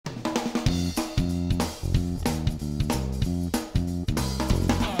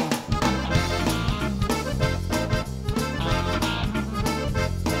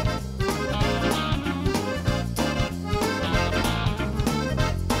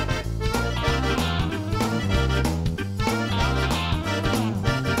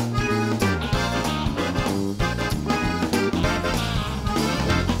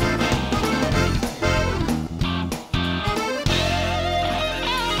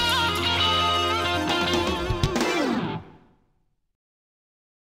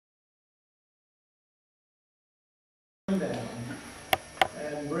down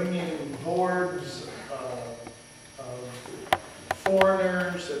and bringing hordes of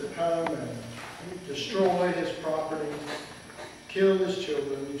foreigners that come and destroy his property, kill his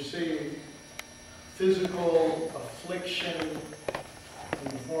children. You see physical affliction in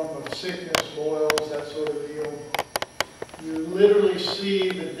the form of sickness, boils, that sort of deal. You literally see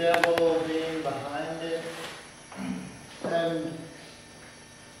the devil being behind it. And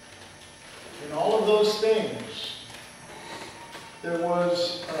in all of those things, there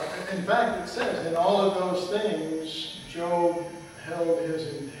was, in fact, it says, in all of those things, Job held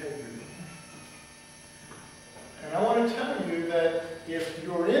his integrity. And I want to tell you that if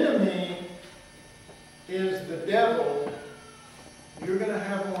your enemy is the devil, you're going to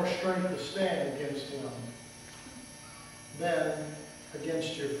have more strength to stand against him than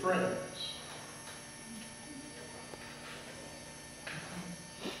against your friends.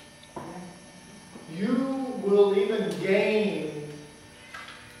 You will even gain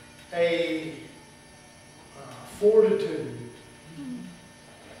a fortitude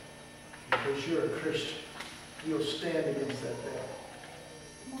because you're a Christian. You'll stand against that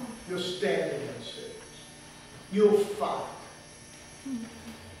devil. You'll stand against it. You'll fight.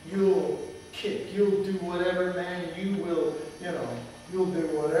 You'll kick. You'll do whatever, man. You will, you'll do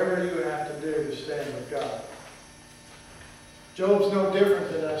whatever you have to do to stand with God. Job's no different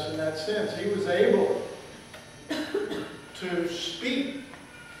than us in that sense. He was able to speak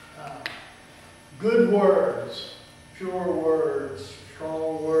good words, pure words,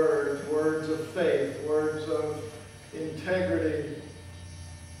 strong words, words of faith, words of integrity.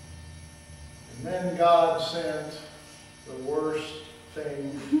 And then God sent the worst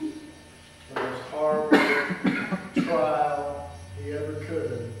thing, the most horrible trial he ever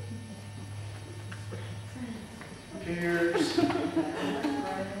could. Peers,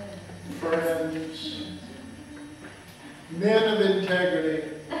 friends, men of integrity,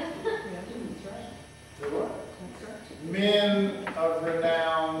 men of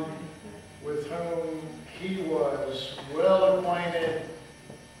renown with whom he was well acquainted,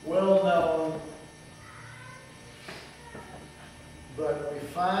 well known. But we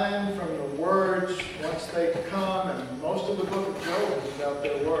find from the words, once they come, and most of the book of Job is about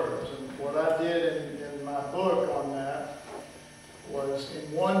their words. And what I did in my book on that was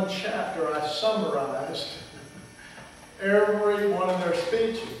in one chapter I summarized every one of their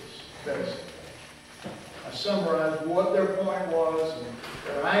speeches, basically. I summarized what their point was and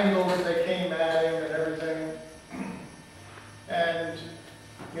their angle that they came at him and everything. And,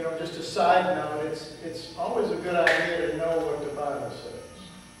 just a side note, it's always a good idea to know what the Bible says.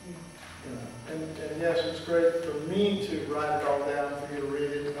 And yes, it's great for me to write it all down for you to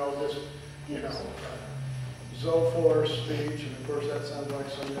read it and all this, Zophor speech, and of course that sounds like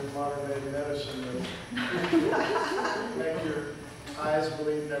some new modern day medicine that make your eyes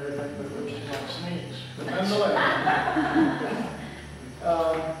bleed and everything, but at least you might sneeze. But nonetheless,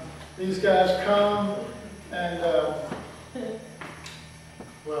 these guys come and,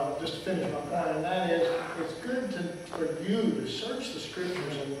 just to finish my point, and that is, it's good for you to search the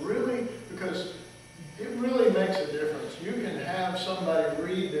Scriptures and really, because it really makes a difference. You can have somebody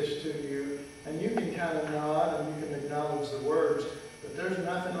read this to you, and you can kind of nod and you can acknowledge the words, but there's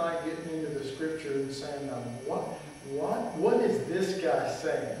nothing like getting into the Scripture and saying, what is this guy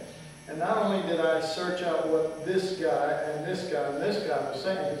saying? And not only did I search out what this guy and this guy and this guy was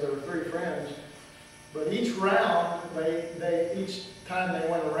saying, because there were 3 friends, but each round, each time they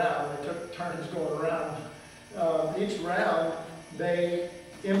went around, they took turns going around, each round they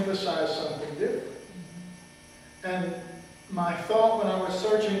emphasized something different. And my thought when I was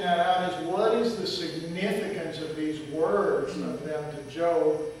searching that out is, what is the significance of these words of them to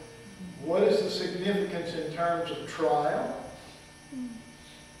Job? What is the significance in terms of trial?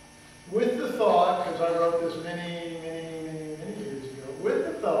 With the thought, because I wrote this many years ago, with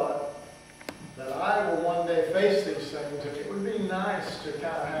the thought that I will one day face these things, and it would be nice to kind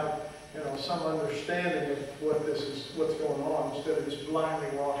of have, some understanding of what's going on, instead of just blindly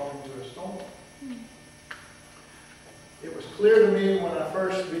walking into a storm. It was clear to me when I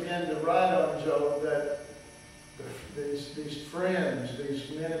first began to write on Job that these friends, these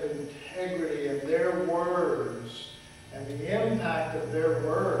men of integrity, and their words, and the impact of their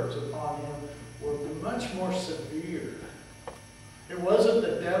words upon him were much more severe. It wasn't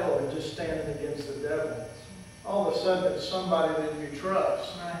the devil just standing against the devil. All of a sudden, it's somebody that you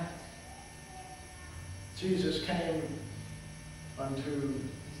trust. Right. Jesus came unto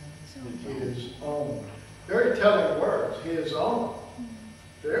his own. Very telling words. His own.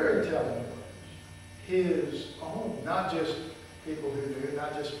 Very telling words. His own. Not just people who knew,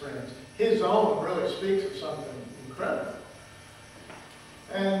 not just friends. His own really speaks of something incredible. incredible.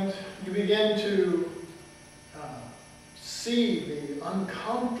 And you begin to see the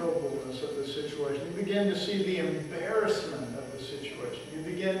uncomfortableness of the situation. You begin to see the embarrassment of the situation. You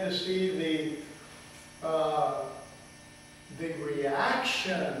begin to see the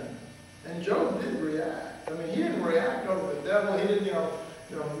reaction. And Job did react. I mean, he didn't react over the devil. He didn't,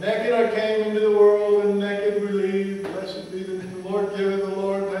 naked I came into the world, and naked we leave. Blessed be the Lord giveth, the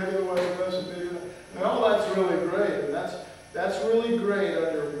Lord taketh away. Blessed be the. And all that's really great. And that's really great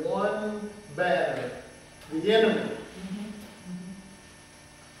under one banner, the enemy.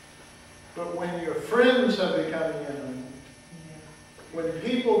 But when your friends have become the enemy, when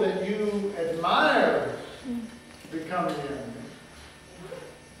people that you admire become the enemy,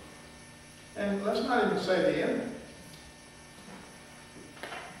 and let's not even say the enemy,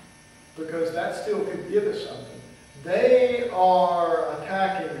 because that still could give us something. They are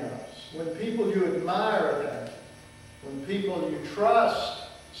attacking us. When people you admire attack you, when people you trust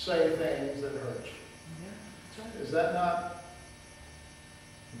say things that hurt you, is that not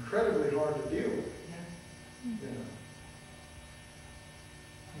incredibly hard to deal with?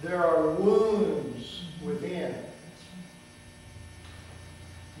 There are wounds within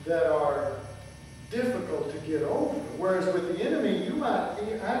that are difficult to get over. Whereas with the enemy, you might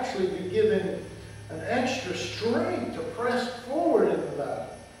actually be given an extra strength to press forward in the battle.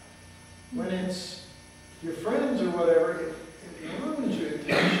 When it's your friends or whatever, it wounds you, it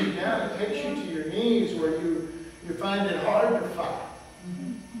takes you down, it takes you to your knees where you find it hard to fight.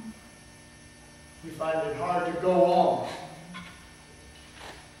 You find it hard to go on.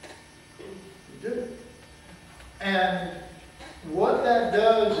 You do. And what that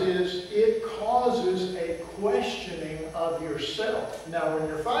does is it causes a questioning of yourself. Now, when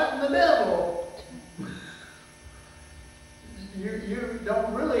you're fighting the devil, you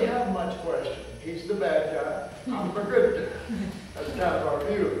don't really have much question. He's the bad guy. I'm the good guy. That's kind of our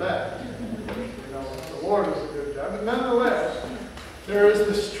view of that. The Lord is the good guy. But nonetheless, there is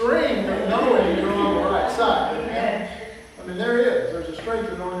the strength of knowing you're on the right side. I mean, there is. There's a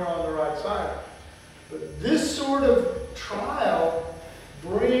strength of knowing you're on the right side. But this sort of trial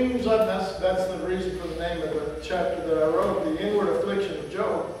brings up, that's the reason for the name of the chapter that I wrote, The Inward Affliction of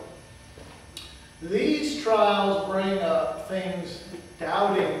Job. These trials bring up things,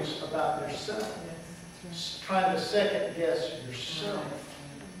 doubtings about yourself, trying to second guess yourself,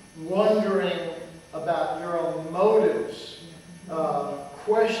 wondering about your own motives,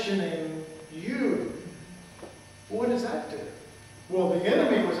 questioning you. What does that do? Well, the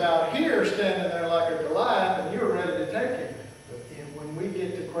enemy was out here standing there like a Goliath, and you were ready to take him. But when we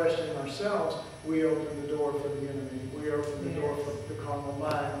get to questioning ourselves, we open the door for the enemy. We open the door for the carnal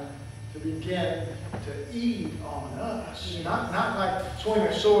mind to begin to eat on us. Not like swing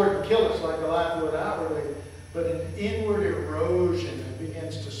a sword and kill us like Goliath would outwardly, but an inward erosion that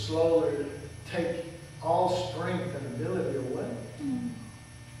begins to slowly take all strength and ability away.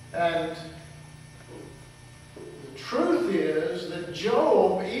 And the truth is that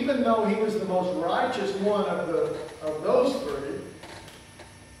Job, even though he was the most righteous one of those three,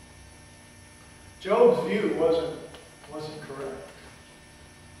 Job's view wasn't correct.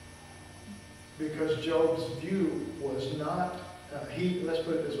 Because Job's view was not, let's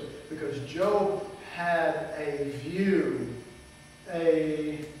put it this way, because Job had a view,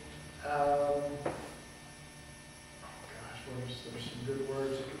 there's some good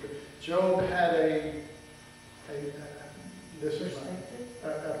words. Job had a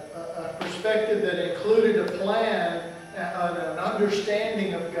perspective that included a plan, an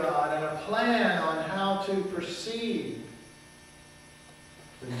understanding of God, and a plan on how to proceed.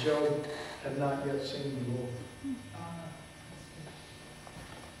 But Job had not yet seen the Lord.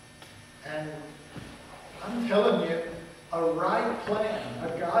 And I'm telling you, a right plan,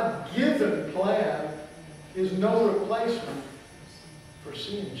 a God-given plan, is no replacement for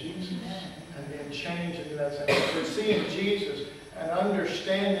seeing Jesus and being changed into that sense. For seeing Jesus and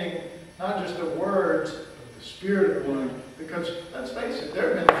understanding not just the words, but the spirit of the word. Because let's face it,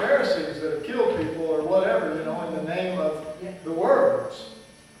 there have been Pharisees that have killed people or whatever, in the name of the words.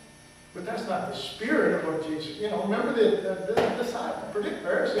 But that's not the spirit of what Jesus. Remember the disciples, predict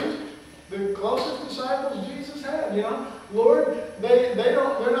Pharisees, the closest disciples Jesus had. Lord, they're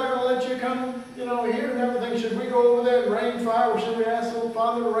not going to let you come, here and everything. Should we go over there and rain fire, or should we ask the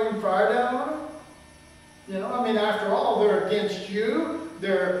Father to rain fire down on them? After all, they're against you.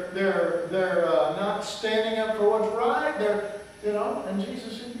 They're not standing up for what's right. And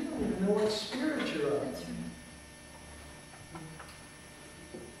Jesus said, you don't even know what spirit you're of.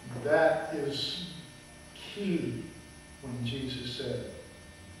 That is key when Jesus said,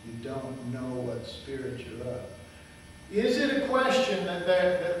 you don't know what spirit you're of. Is it a question that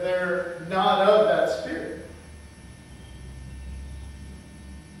they're not of that spirit?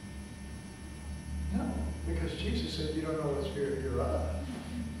 No, because Jesus said you don't know what spirit you're of.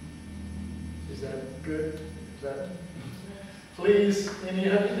 Is that good? Is that... Please, any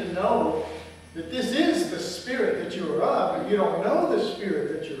of you to know that this is the spirit that you are of, but you don't know the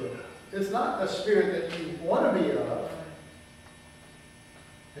spirit that you're of. It's not the spirit that you want to be of.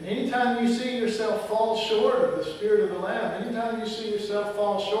 And anytime you see yourself fall short of the Spirit of the Lamb, anytime you see yourself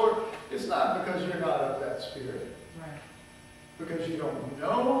fall short, it's not because you're not of that Spirit. Right. Because you don't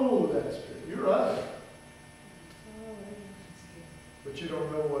know that Spirit. You're of it. But you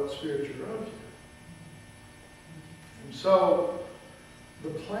don't know what Spirit you're of yet. And so,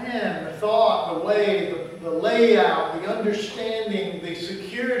 the plan, the thought, the way, the layout, the understanding, the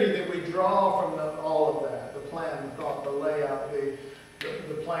security that we draw from all of that, the plan, the thought, the layout, the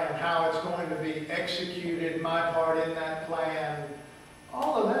plan, how it's going to be executed, my part in that plan,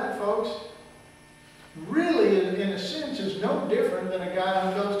 all of that, folks, really, in a sense, is no different than a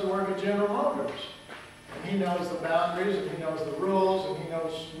guy who goes to work at General Motors. And he knows the boundaries, and he knows the rules, and he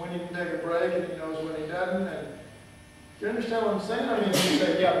knows when he can take a break, and he knows when he doesn't. And do you understand what I'm saying? I mean, you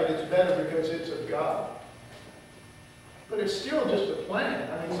say, yeah, but it's better because it's of God. But it's still just a plan.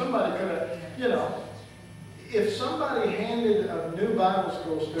 I mean, somebody could have, you know, if somebody handed a new Bible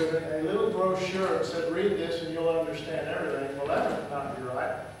school student a little brochure and said, read this and you'll understand everything, well, that would not be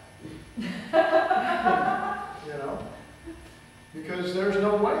right. You know? Because there's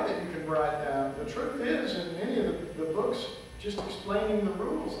no way that you can write down. The truth is, in many of the books, just explaining the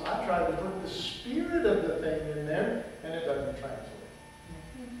rules, I tried to put the spirit of the thing in there, and it doesn't translate.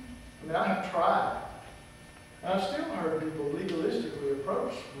 I mean, I have tried. And I've still heard people legalistically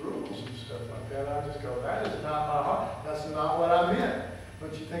approach rules and stuff like that. I just go, that is not my heart. That's not what I meant.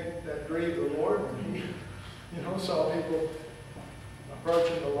 Don't you think that grieved the Lord? And he, you know, saw people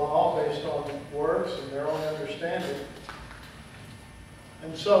approaching the law based on works and their own understanding.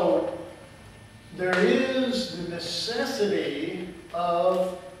 And so there is the necessity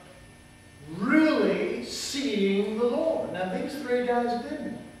of really seeing the Lord. Now, these three guys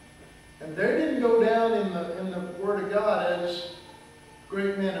didn't. And they didn't go down in the Word of God as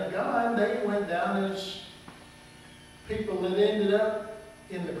great men of God. They went down as people that ended up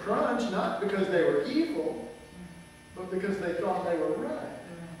in the crunch, not because they were evil, but because they thought they were right.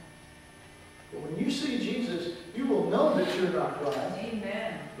 But when you see Jesus, you will know that you're not right.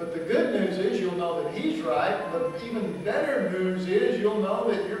 Amen. But the good news is you'll know that He's right. But even better news is you'll know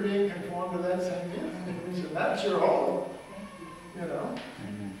that you're being conformed to that same image. And that's your hope. You know.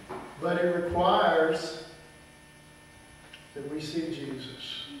 But it requires that we see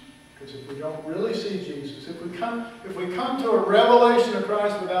Jesus. Because if we don't really see Jesus, if we come to a revelation of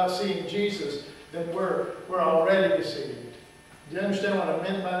Christ without seeing Jesus, then we're already deceived. Do you understand what I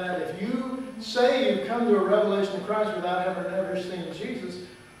meant by that? If you say you've come to a revelation of Christ without ever seeing Jesus,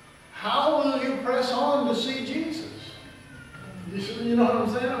 how will you press on to see Jesus? You know what I'm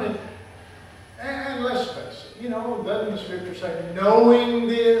saying? I mean, and let's face it, you know, doesn't the Scripture say, knowing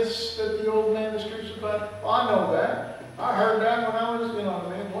this, that the old man is crucified? Well, I know that. I heard that when I was, you know what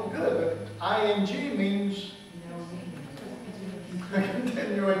I mean? Well, good, but ing means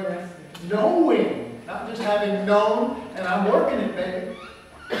continuing, knowing, not just having known, and I'm working it, baby.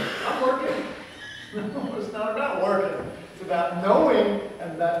 I'm working. No, it's not about working. It's about knowing,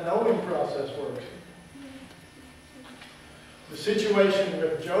 and that knowing process works. The situation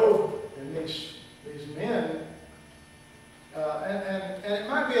with Job and these men, and it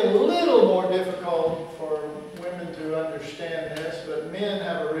might be a little more difficult for women to understand this, but men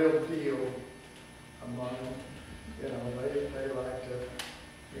have a real deal among them. You know, they like to,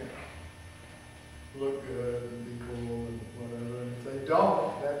 you know, look good and be cool and whatever. And if they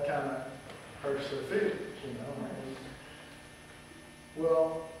don't, that kind of hurts their feelings, you know.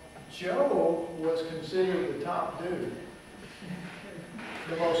 Well, Job was considered the top dude,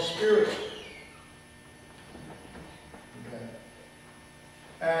 the most spiritual. Okay.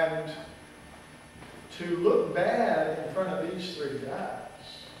 And to look bad in front of these three guys,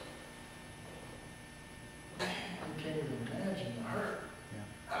 you can't even imagine the hurt.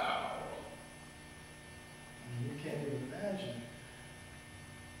 Yeah. Ow. You can't even imagine.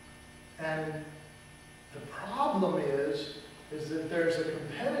 And the problem is that there's a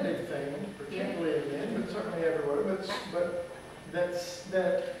competitive thing, particularly in men, but certainly everywhere, but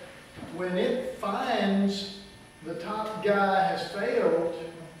that when it finds the top guy has failed,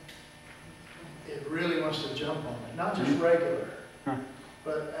 it really wants to jump on it. Not just regular,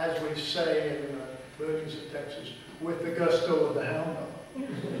 but as we say in the boonies of Texas, with the gusto of the hound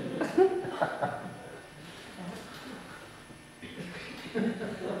dog.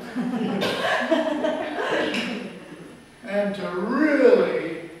 And to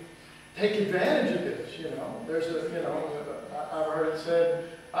really take advantage of this, There's I've heard it said,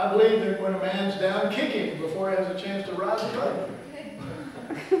 I believe that when a man's down, kick him before he has a chance to rise above him.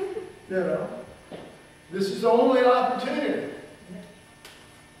 This is the only opportunity.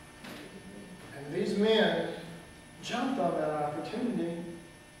 And these men jumped on that opportunity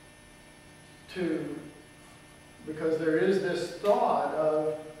because there is this thought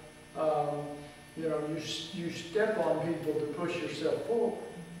of, you step on people to push yourself forward.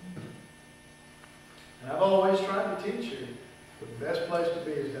 And I've always tried to teach you, the best place to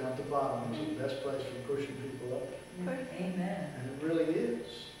be is down at the bottom. It's the best place for pushing people up. Amen. And it really is.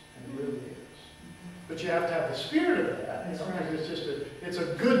 And it really is. But you have to have the spirit of that. Because it's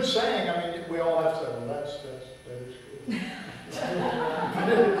a good saying. I mean, we all have to say, well, that is good. But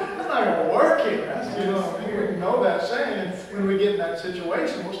it's not going to work here. We know that saying. And when we get in that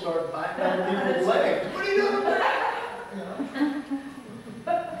situation, we'll start biting other people's legs. What are you doing there?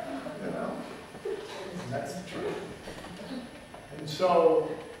 And that's the truth. And so,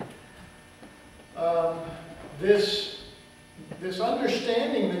 this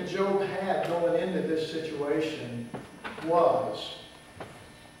understanding that Job had going into this situation was,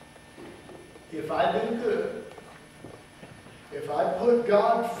 if I do good, if I put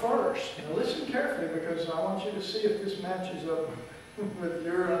God first, now listen carefully because I want you to see if this matches up with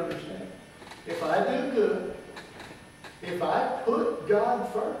your understanding. If I do good, if I put God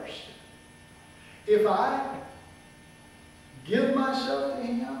first, if I give myself to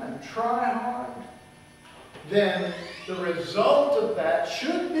Him and try hard, then the result of that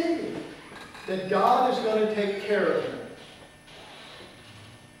should be that God is going to take care of me.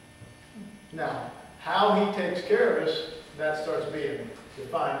 Now, how He takes care of us, that starts being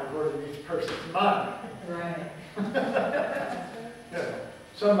defined according to each person's mind. Right.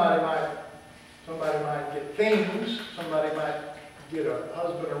 Somebody might get things, somebody might get a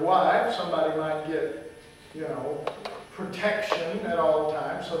husband or wife, somebody might get, protection at all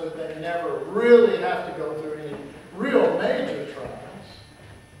times so that they never really have to go through any real major trials.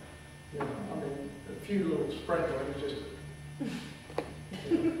 A few little sprinklings just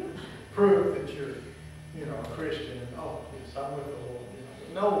prove that you're, a Christian. And, oh, yes, I'm with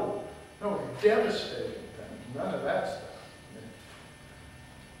the Lord. No devastating things. None of that stuff.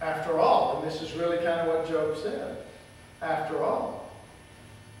 After all, and this is really kind of what Job said, after all,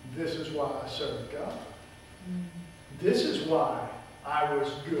 this is why I serve God. This is why I was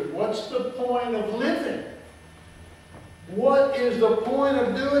good. What's the point of living? What is the point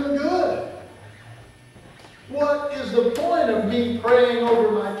of doing good? What is the point of me praying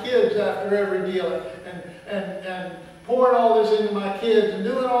over my kids after every deal and pouring all this into my kids and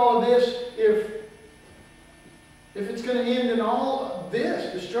doing all of this if it's going to end in all of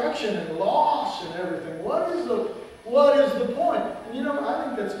this destruction and loss and everything? What is the point? And I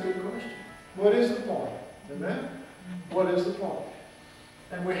think that's a good question. What is the point? Amen? What is the point?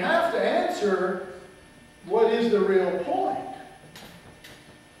 And we have to answer, what is the real point?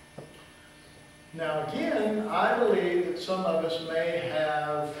 Now again, I believe that some of us may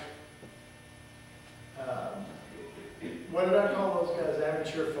have, what did I call those guys?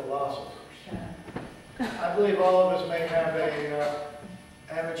 Amateur philosophers. I believe all of us may have a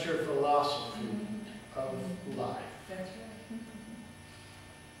amateur philosophy of life. That's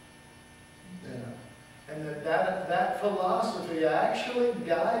right. And that philosophy actually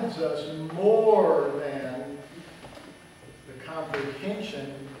guides us more than the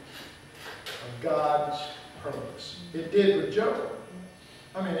comprehension of God's purpose. It did with Job.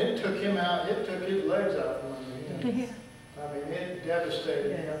 It took him out, it took his legs out from under him. It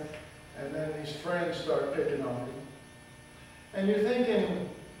devastated him. And then these friends start picking on him. And you're thinking,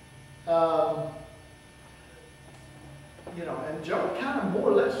 and Job kind of more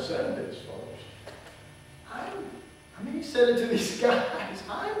or less said this, folks. He said it to these guys,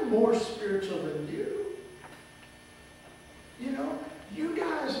 I'm more spiritual than you. You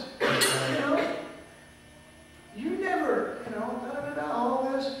guys, you never, all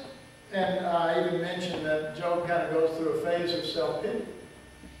this. And I even mentioned that Job kind of goes through a phase of self-pity.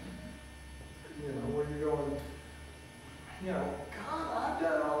 Where you're going, God, I've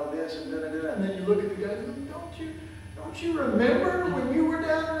done all of this and da-da-da. And then you look at the guy and go, don't you remember when you were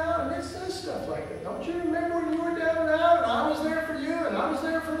down and out? And it says stuff like that. Don't you remember when you were down and out? And I was there for you, and I was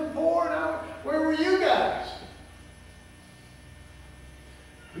there for the poor, and where were you guys?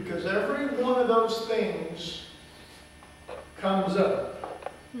 Because every one of those things comes up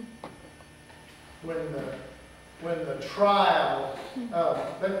when the trial,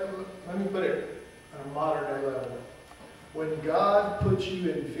 let me put it on a modern day level. when God puts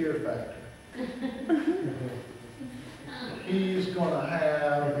you in fear factor, He's going to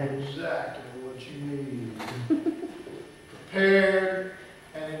have exactly what you need. Prepared,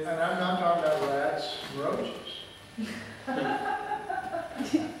 and I'm not talking about rats and roaches. I'm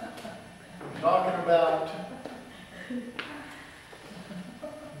talking about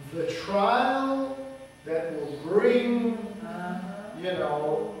the trial that will bring,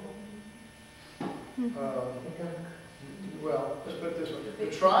 well, let's put it this way.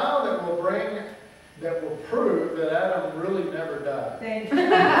 The trial that will bring, that will prove that Adam really never died. Thank you.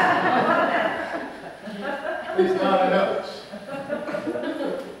 He's not an us.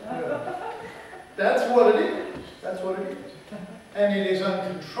 That's what it is. That's what it is. And it is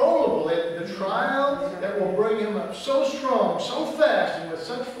uncontrollable. The trial that will bring him up so strong, so fast, and with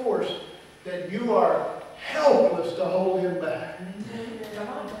such force that you are helpless to hold him back.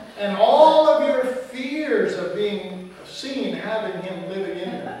 And all of your fears of being seen, having him living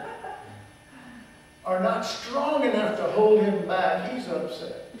in you, are not strong enough to hold him back. He's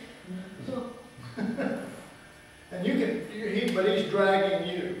upset. And you can, but he's dragging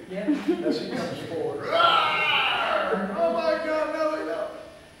you as he comes forward. Oh my God, no, no.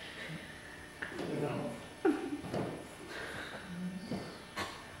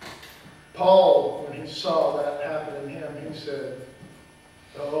 Paul, when he saw that happen in him, he said,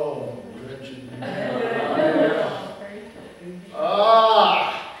 "Oh, wretched man."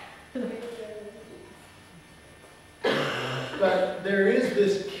 But there is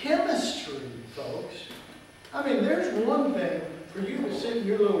this chemistry, folks. I mean, there's one thing for you to sit in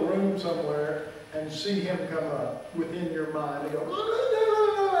your little room somewhere and see him come up within your mind and go,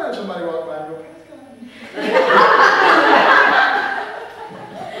 and somebody walk by and go,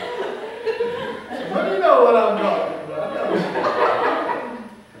 well, you know what I'm talking about.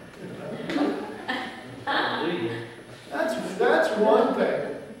 That's one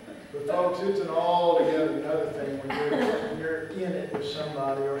thing. But folks, it's an altogether another thing when you're in it with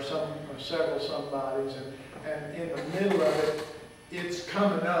somebody or several somebodies, and in the middle of it, it's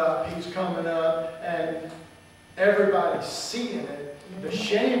coming up, he's coming up, and everybody's seeing it. The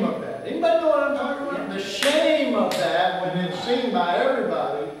shame of that. Anybody know what I'm talking about? The shame of that when it's seen by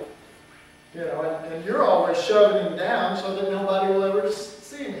everybody, and you're always shoving him down so that nobody will ever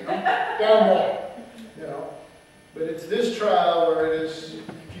see him. Down there. But it's this trial where it is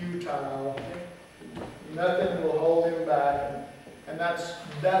futile. Nothing will hold him back. And that's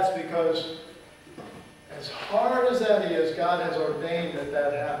because as hard as that is, God has ordained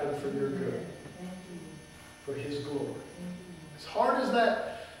that happen for your good. For His glory. As hard as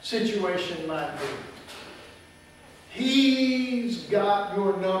that situation might be, He's got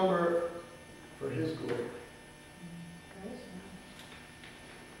your number for His glory.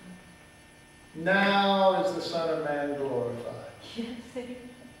 Now is the Son of Man glorified.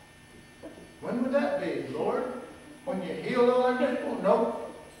 When would that be, Lord? When you healed all them people?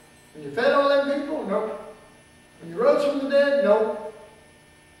 Nope. When you fed all them people? Nope. When you rose from the dead? Nope.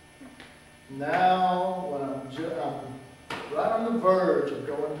 Now, when I'm right on the verge of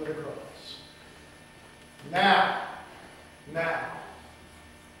going to the cross. Now.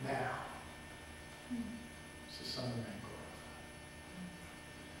 It's the Son of Man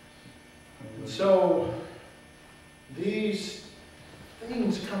glorified. And so, these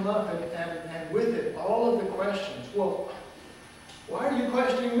things come up, and with it, all of the questions. Well, why are you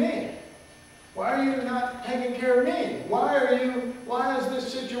questioning me? Why are you not taking care of me? Why is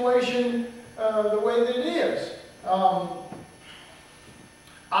this situation the way that it is?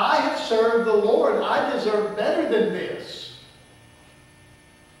 I have served the Lord. I deserve better than this.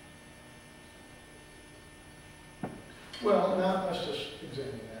 Well, now let's just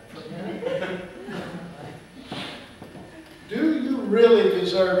examine that for a minute. Do you really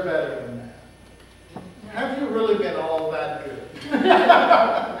deserve better than that? Have you really been all that good?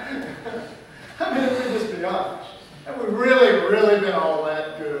 I mean, if we just be honest, have we really been all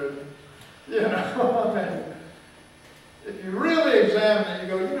that good? I mean, if you really examine it, you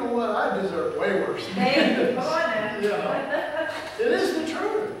go, you know what, I deserve way worse than this. Come on now. It is the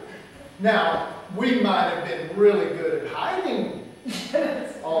truth. Now, we might have been really good at hiding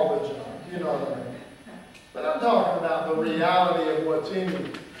all the junk, you know what I mean? But I'm talking about the reality of what's in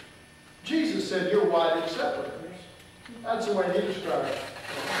you. Jesus said, you're whited sepulchres. That's the way He described it.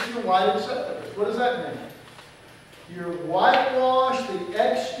 You're whited sepulchres. What does that mean? You're whitewashed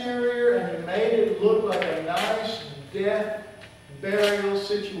the exterior and you made it look like a nice death burial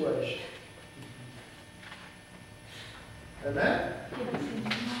situation. Amen?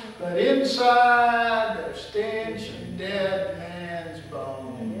 But inside, there's stench and dead man's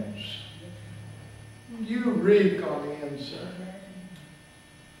bones. you reek on the inside.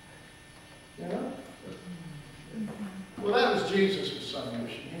 You know? Well, that was Jesus'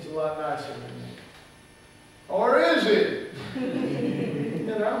 summation. He's a lot nicer than me. Or is he?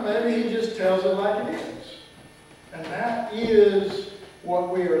 You know, maybe he just tells it like it is. And that is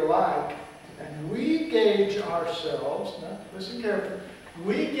what we are like. And we gauge ourselves, now listen carefully,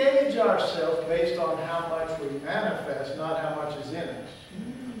 we gauge ourselves based on how much we manifest, not how much is in us.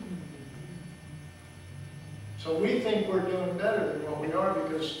 So we think we're doing better than what we are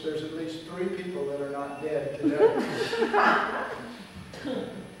because there's at least 3 people that are not dead today.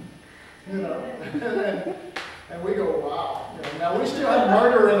 You know, and we go, wow. You know, now we still have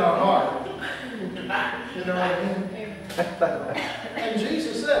murder in our heart. You know what I mean? And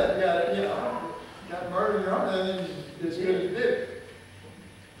Jesus said, you got murder in your heart, and then it's good as you did.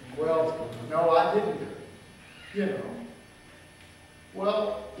 Well, no, I didn't do it. You know.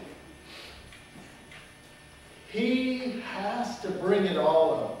 Well, he has to bring it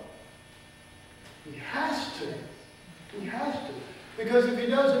all up. He has to. He has to. Because if he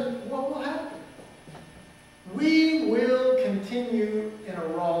doesn't, what will happen? We will continue in a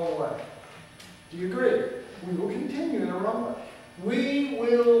wrong way. Do you agree? We will continue in a wrong way. We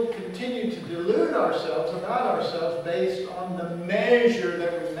will continue to delude ourselves about ourselves based on the measure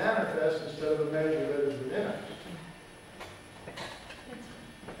that we manifest instead of the measure that is within us.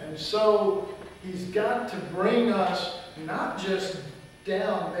 And so he's got to bring us not just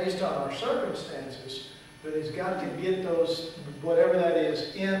down based on our circumstances, but he's got to get those, whatever that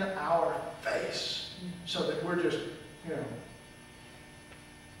is, in our face so that we're just, you know.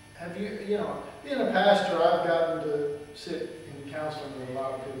 Have you, you know, being a pastor, I've gotten to sit in counseling with a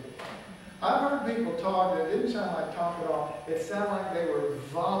lot of people. I've heard people talk that didn't sound like talk at all. It sounded like they were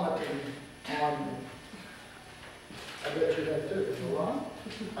vomiting on me. I bet you have too. There's a lot.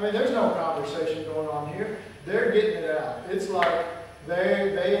 I mean, there's no conversation going on here. They're getting it out. It's like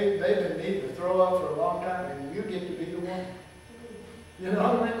they've been needing to throw up for a long time, and you get to be the one. You know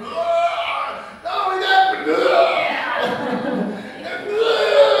what I mean? No, it happened. You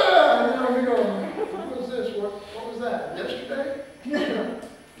know, we go, what was this? What was that? Yesterday?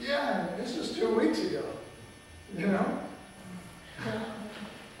 Yeah, this was 2 weeks ago. You know?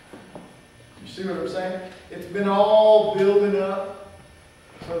 You see what I'm saying? It's been all building up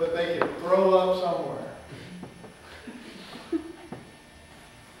so that they can throw up somewhere.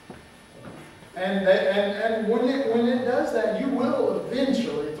 And when it does that, you will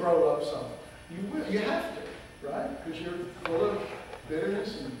eventually throw up something. You will. You have to, right? Because you're full of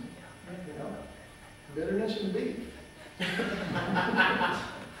bitterness and, you know, bitterness and beef.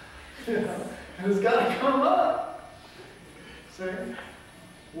 You know, and it's got to come up. See?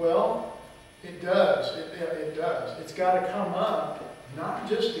 Well, it does. It does. It's got to come up, not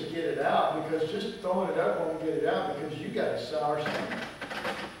just to get it out, because just throwing it up won't get it out, because you got a sour stomach.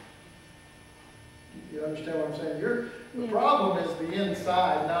 You understand what I'm saying? The problem is the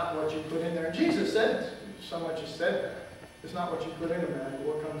inside, not what you put in there. Jesus said, so much is said that. It's not what you put in a man, but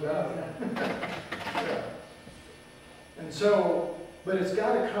what comes out of it. Yeah. And so, but it's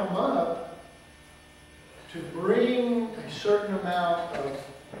got to come up to bring a certain amount of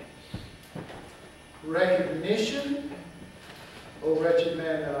recognition, oh wretched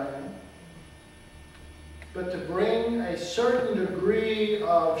man that I am, but to bring a certain degree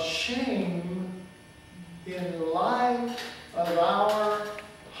of shame in light of our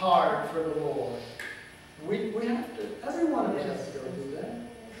heart for the Lord. We have to, every one of us has to go through that.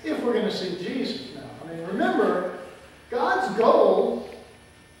 If we're going to see Jesus now. I mean, remember, God's goal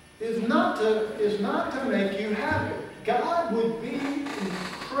is not to make you happy. God would be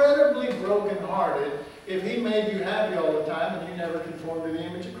incredibly brokenhearted if he made you happy all the time and you never conformed to the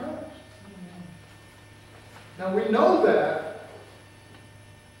image of Christ. Now we know that,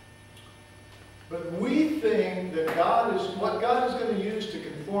 but we think that what God is going to use to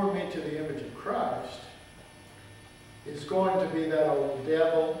conform me to the image of Christ is going to be that old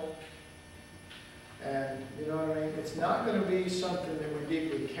devil. And you know what I mean? It's not going to be something that we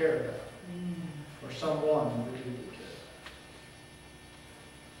deeply care about. Or someone we deeply care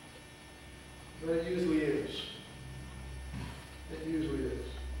about. But it usually is. It usually is.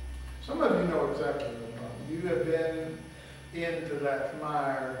 Some of you know exactly what I'm talking about. You have been into that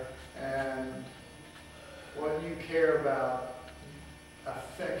mire, and what you care about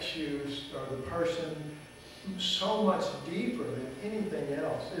affects you, or the person, so much deeper than anything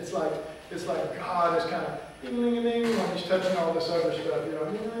else. It's like God is kind of ding-a-ling-a-ding when he's touching all this other stuff, you know,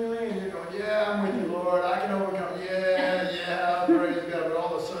 and you're going, yeah, I'm with you, Lord, I can overcome, yeah, praise God, but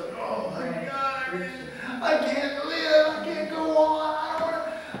all of a sudden, oh my God, I can't live, I can't go on,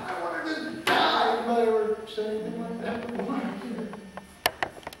 I want to just die.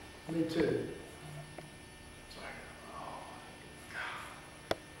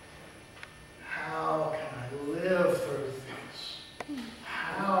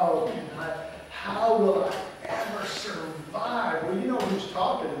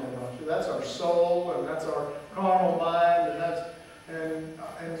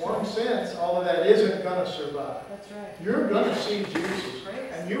 one sense, all of that isn't going to survive. That's right. You're going to see Jesus,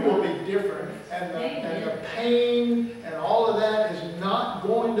 and you will be different, and the pain and all of that is not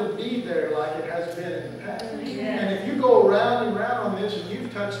going to be there like it has been in the past. And if you go around and around on this, and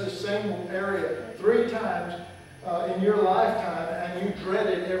you've touched this same area 3 times in your lifetime, and you dread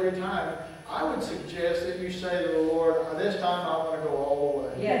it every time, I would suggest that you say to the Lord, this time I want to go all the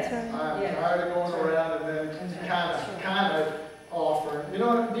way. Yes. I'm tired of going around and then kind of offering. You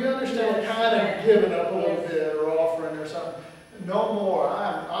know, do you understand? Kind of giving up a little bit or offering or something. No more.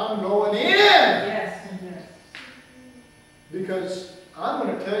 I'm going in. Yes. Because I'm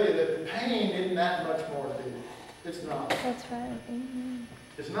going to tell you that the pain isn't that much more deep. It's not. That's right. Amen.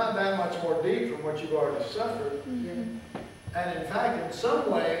 It's not that much more deep from what you've already suffered. And in fact, in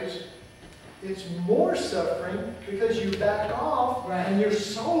some ways, it's more suffering because you back off and your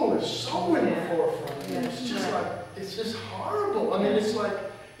soul is so in the forefront. It's just like, it's just horrible. I mean, it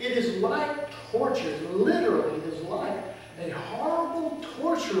is like torture. It literally is like a horrible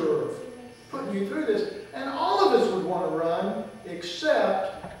torturer putting you through this. And all of us would want to run,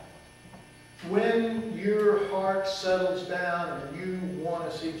 except when your heart settles down and you want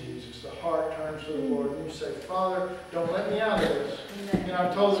to see Jesus. The heart turns to the Lord and you say, Father, don't let me out of this. You know,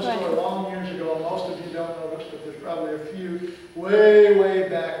 I've told this story long years ago, and most of you don't know this, but there's probably a few way, way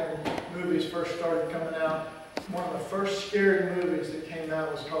back when movies first started coming out. One of the first scary movies that came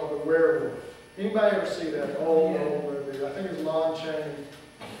out was called The Werewolf. Anybody ever see that old movie? I think it was Lon Chaney.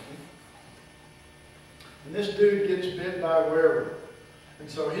 And this dude gets bit by a werewolf. And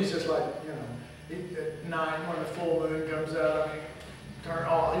so he's just like, you know, at night when the full moon comes out, I mean, turn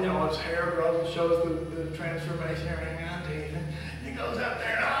all, you know, his hair grows and shows the transformation and everything on teeth. And he goes out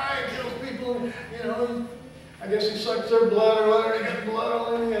there and kills people, you know. I guess he sucks their blood or whatever, he gets blood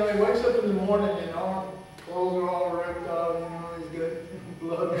on him, you know. He wakes up in the morning, you know, clothes are all ripped off, you know, he's got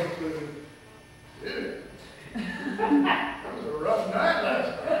blood on his clothes. Dude, that was a rough night last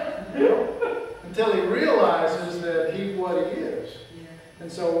night, you know. Until he realizes that he's what he is. And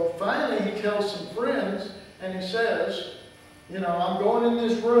so finally he tells some friends and he says, you know, I'm going in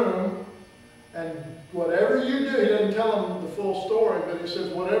this room and whatever you do, he doesn't tell them the full story, but he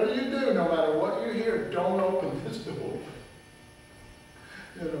says, whatever you do, no matter what you hear, don't open this door.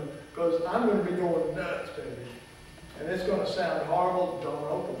 You know, because I'm going to be going nuts, baby. And it's going to sound horrible, don't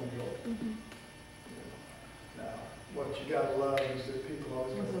open the door. Now, what you got to love is that people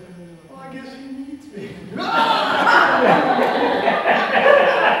always go, well, I guess he needs me.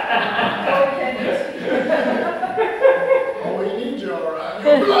 Oh, he needs you all right.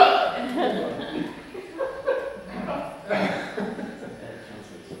 Your blood.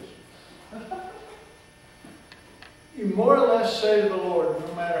 You more or less say to the Lord,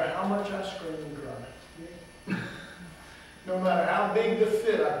 no matter how much I scream and cry, no matter how big the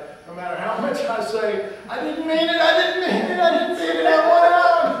fit, no matter how much I say, I didn't mean it, I didn't mean it, I didn't mean it, I want out.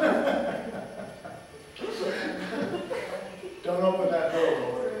 Don't open that door,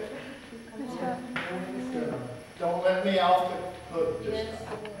 Lord. Don't let me off the hook this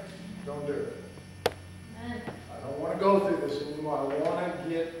time. Don't do it. I don't want to go through this anymore. I want to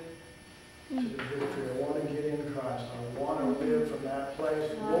get to the victory. I want to get in Christ. I want to live from that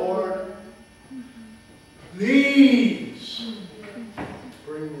place. Lord, please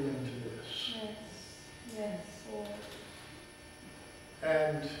bring me into this. Yes, Lord.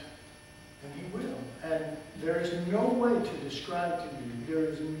 And He will. And there is no way to describe to you, there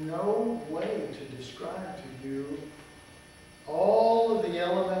is no way to describe to you all of the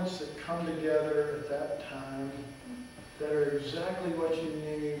elements that come together at that time that are exactly what you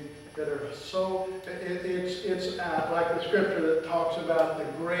need, that are so, it's like the scripture that talks about the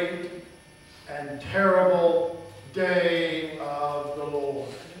great and terrible day of the Lord.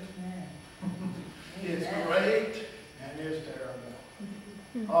 It's great and it's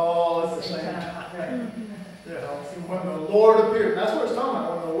terrible. All at the same time. You know, when the Lord appears, that's what it's talking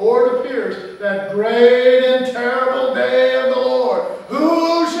about. When the Lord appears, that great and terrible day of the Lord,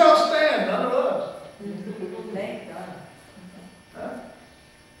 who shall stand? None of us. Thank God. Huh?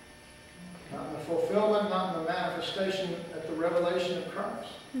 Not in the fulfillment, not in the manifestation at the revelation of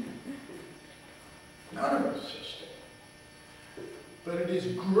Christ. None of us shall stand. But it is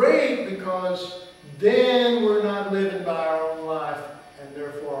great because then we're not living by our own life and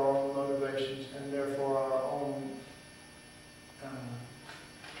therefore our own motivations and therefore our own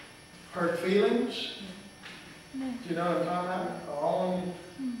hurt feelings. Do you know what I'm talking about? Our own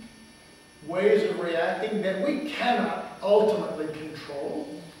ways of reacting that we cannot ultimately control.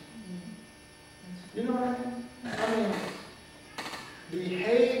 You know what I mean?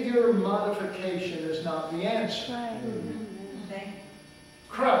 Behavior modification is not the answer. Thank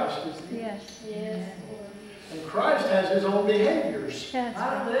Christ Christ, isn't he? Yes. Yes. And Christ has his own behaviors, That's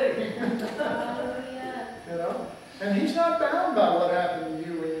right. Hallelujah. Hallelujah. you know. And he's not bound by what happened to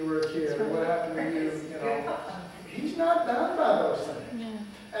you when you were a kid or what happened to you, you know. He's not bound by those things.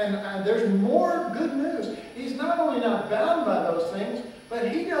 No. And there's more good news. He's not only not bound by those things, but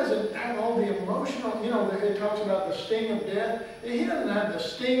he doesn't have all the emotional, you know, it talks about the sting of death. He doesn't have the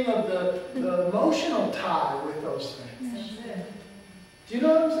sting of the emotional tie with those things. Do you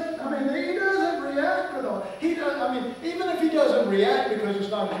know what I'm saying? I mean, he doesn't react with all. He does. I mean, even if he doesn't react because it's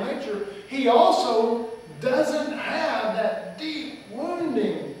not his nature, he also doesn't have that deep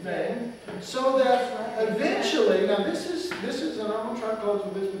wounding thing, so that eventually, now this is, and I'm gonna try to close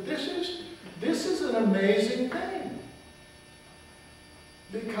with this, but this is an amazing thing,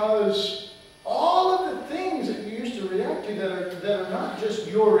 because all of the things that you used to react to that are not just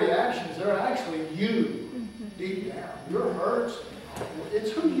your reactions, they're actually you deep down, your hurts.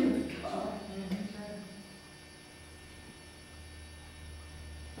 It's who you become.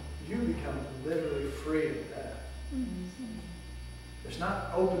 You become literally free of that. It's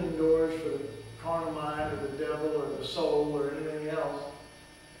not opening doors for the carnal mind or the devil or the soul or anything else.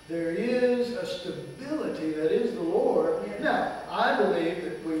 There is a stability that is the Lord. Now, I believe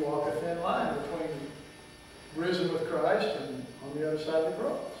that we walk a thin line between risen with Christ and on the other side of the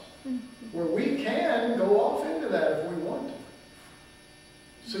cross, where we can go off into that if we want to.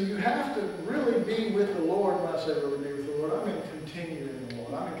 So you have to really be with the Lord. When I say really be with the Lord, I mean continue in the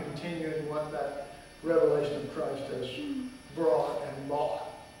Lord. I mean continue in what that revelation of Christ has brought and bought.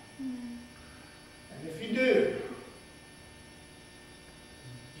 And if you do,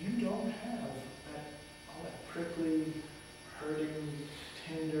 you don't have all that prickly, hurting,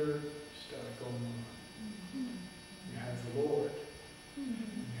 tender stuff going on. You have the Lord. You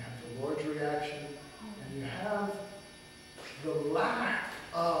have the Lord's reaction. And you have the lack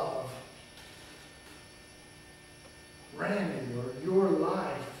of Randy or your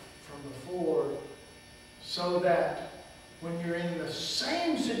life from before, so that when you're in the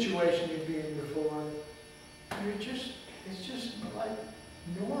same situation you've been in before, it's just like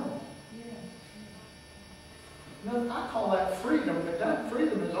normal. Now, I call that freedom, but that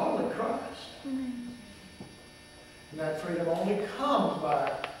freedom is only Christ. And that freedom only comes by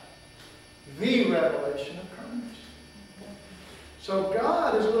the revelation of Christ. So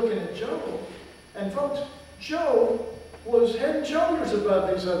God is looking at Job, and folks, Job was head and shoulders above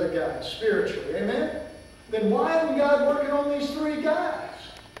these other guys spiritually. Amen? Then why isn't God working on these three guys?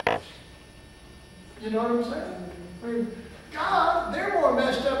 You know what I'm saying? I mean, God, they're more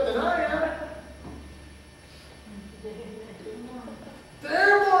messed up than I am.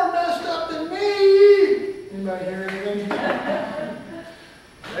 They're more messed up than me. Anybody hear anything?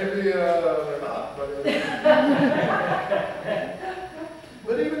 Maybe they're not, but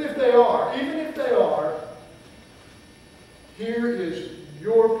but even if they are, here is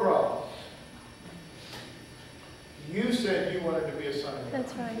your problem. You said you wanted to be a son of God.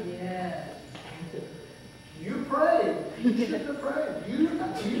 That's right. Yes. You prayed. You shouldn't have prayed.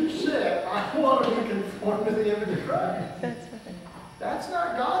 You said, I want to be conformed to the image of Christ. That's right. That's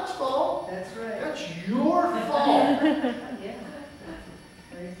not God's fault. That's right. That's your fault. Yeah.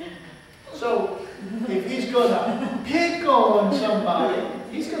 So, if he's going to pick on somebody,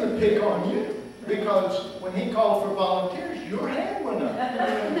 he's going to pick on you. Because when he called for volunteers, your hand went up.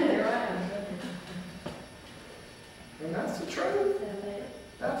 And that's the truth.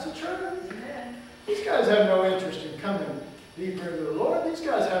 That's the truth. These guys have no interest in coming deeper into the Lord. These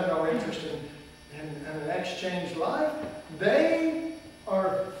guys have no interest in an exchanged life. They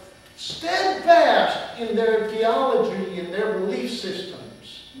are steadfast in their theology and their belief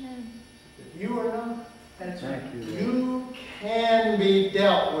systems. But you are not. That's right. You can be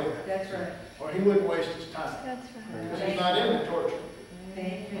dealt with. That's right. Or he wouldn't waste his time. That's right. Because he's not into torture.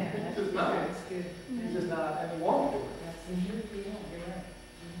 Amen. He's not. That's good. He's just not, and he won't do it. You're right.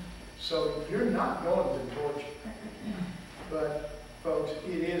 So you're not going to torture. But, folks,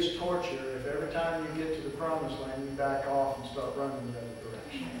 it is torture if every time you get to the promised land, you back off and start running the other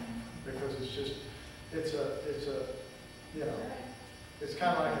direction. Because it's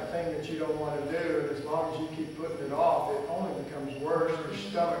kind of like a thing that you don't want to do, and as long as you keep putting it off, it only becomes worse. Your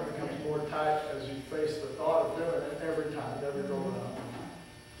stomach becomes more tight as you face the thought of doing it every time, every go around.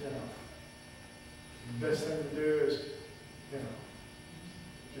 You know, the best thing to do is,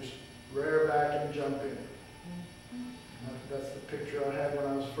 just rear back and jump in. That's the picture I had when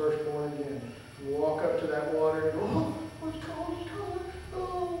I was first born again. You walk up to that water and go, oh, what's cold, it's cold,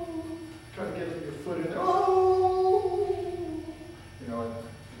 oh. Try to get your foot in there, oh.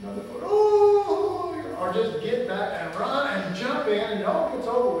 Another foot, oh. Or just get back and run and jump in, and it all gets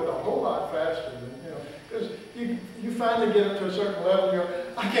over with finally get up to a certain level, you go,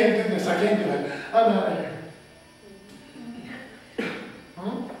 I can't do this, I can't do it, I'm out of here.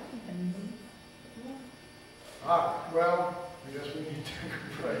 Hmm? All right, well, I guess we need to take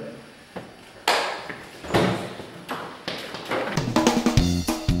a break.